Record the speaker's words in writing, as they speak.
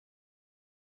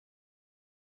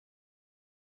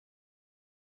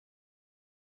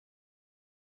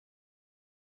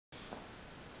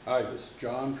Hi, this is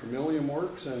John from Ilium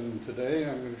Works, and today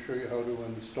I'm going to show you how to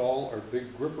install our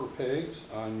big gripper pegs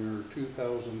on your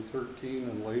 2013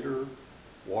 and later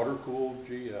water-cooled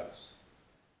GS.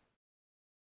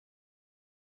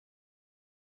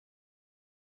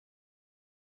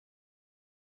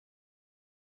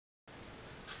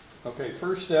 Okay,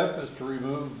 first step is to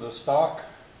remove the stock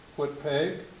foot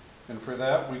peg, and for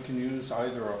that we can use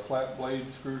either a flat blade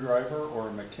screwdriver or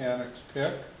a mechanic's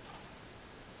pick.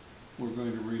 We're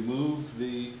going to remove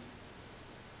the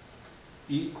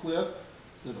E-clip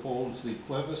that holds the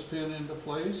clevis pin into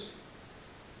place.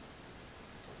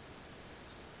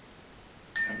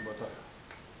 And with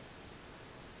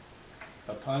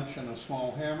a punch and a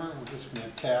small hammer, we're just going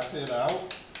to tap it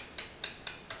out.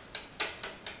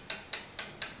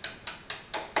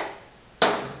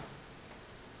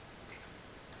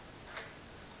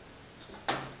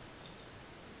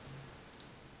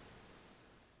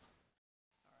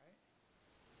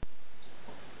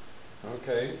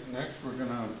 Okay, next we're going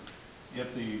to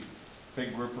get the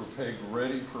big gripper peg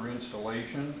ready for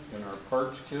installation. In our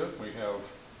parts kit we have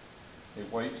a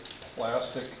white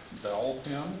plastic dowel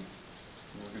pin.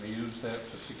 We're going to use that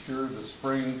to secure the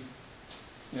spring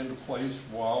into place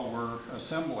while we're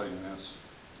assembling this.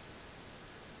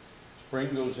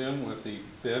 Spring goes in with the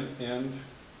bent end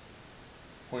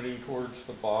pointing towards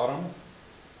the bottom.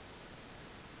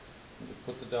 And to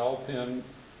put the dowel pin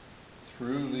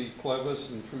through the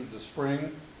clevis and through the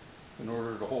spring in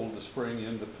order to hold the spring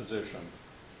into position.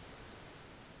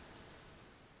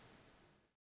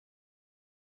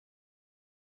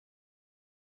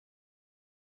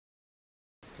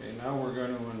 Okay, now we're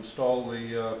going to install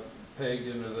the peg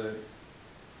into the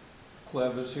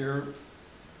clevis here.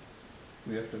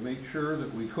 We have to make sure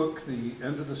that we hook the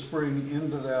end of the spring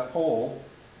into that hole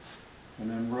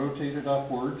and then rotate it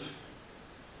upwards.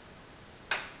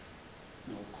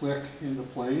 It'll click into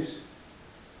place.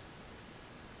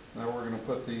 Now we're going to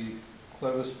put the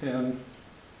clevis pin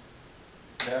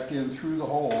back in through the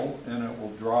hole, and it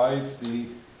will drive the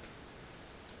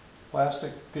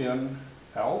plastic pin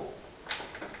out.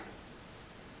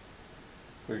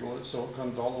 Wiggle it so it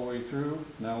comes all the way through.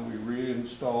 Now we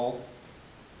reinstall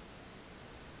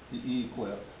the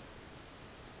E-clip.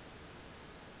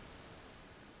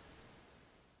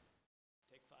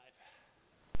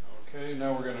 Okay,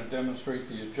 now we're going to demonstrate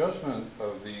the adjustment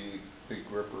of the big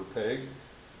gripper peg.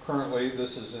 Currently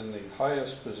this is in the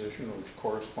highest position, which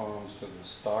corresponds to the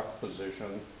stock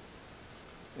position,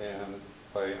 and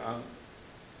by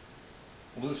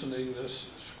loosening this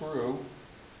screw,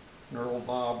 knurled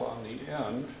knob on the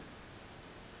end,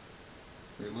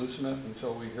 we loosen it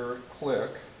until we hear it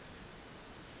click,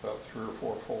 about 3 or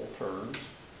 4 full turns.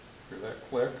 Hear that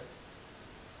click?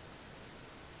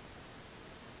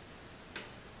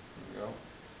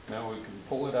 Now we can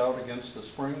pull it out against the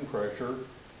spring pressure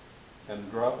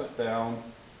and drop it down.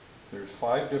 There's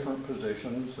 5 different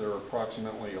positions. They're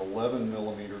approximately 11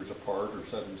 millimeters apart, or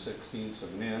 7/16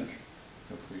 of an inch.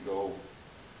 If we go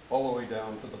all the way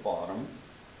down to the bottom,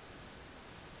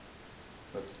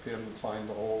 let the pin find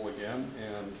the hole again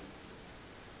and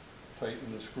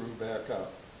tighten the screw back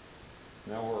up.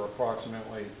 Now we're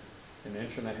approximately 1.5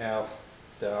 inches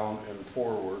down and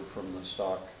forward from the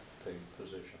stock peg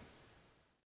position.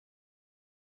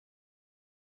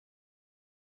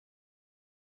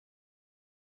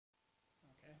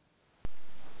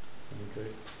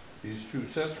 Okay. These 2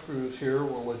 set screws here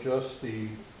will adjust the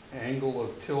angle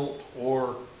of tilt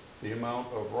or the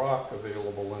amount of rock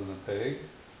available in the peg.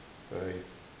 By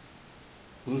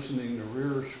loosening the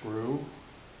rear screw,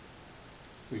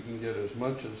 we can get as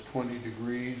much as 20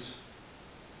 degrees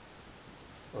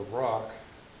of rock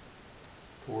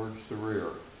towards the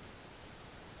rear.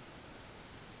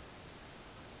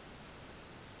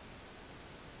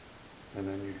 And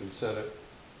then you can set it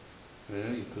in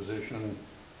any position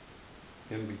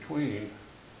in between.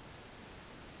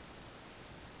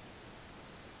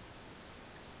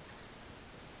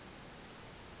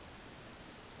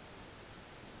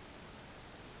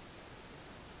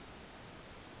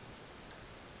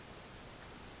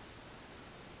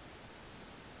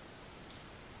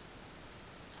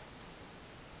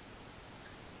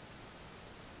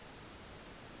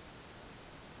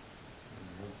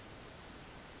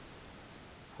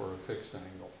 For a fixed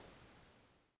angle.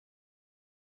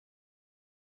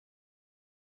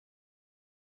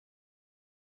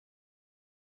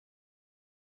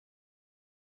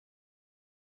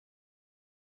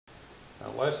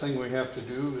 Now, last thing we have to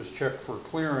do is check for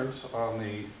clearance on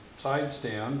the side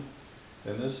stand,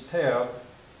 and this tab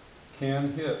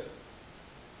can hit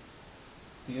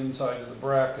the inside of the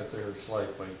bracket there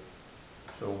slightly.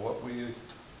 So what we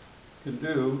can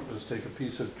do is take a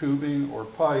piece of tubing or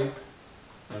pipe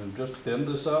and just bend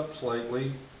this up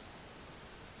slightly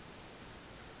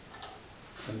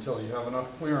until you have enough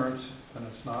clearance and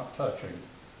it's not touching.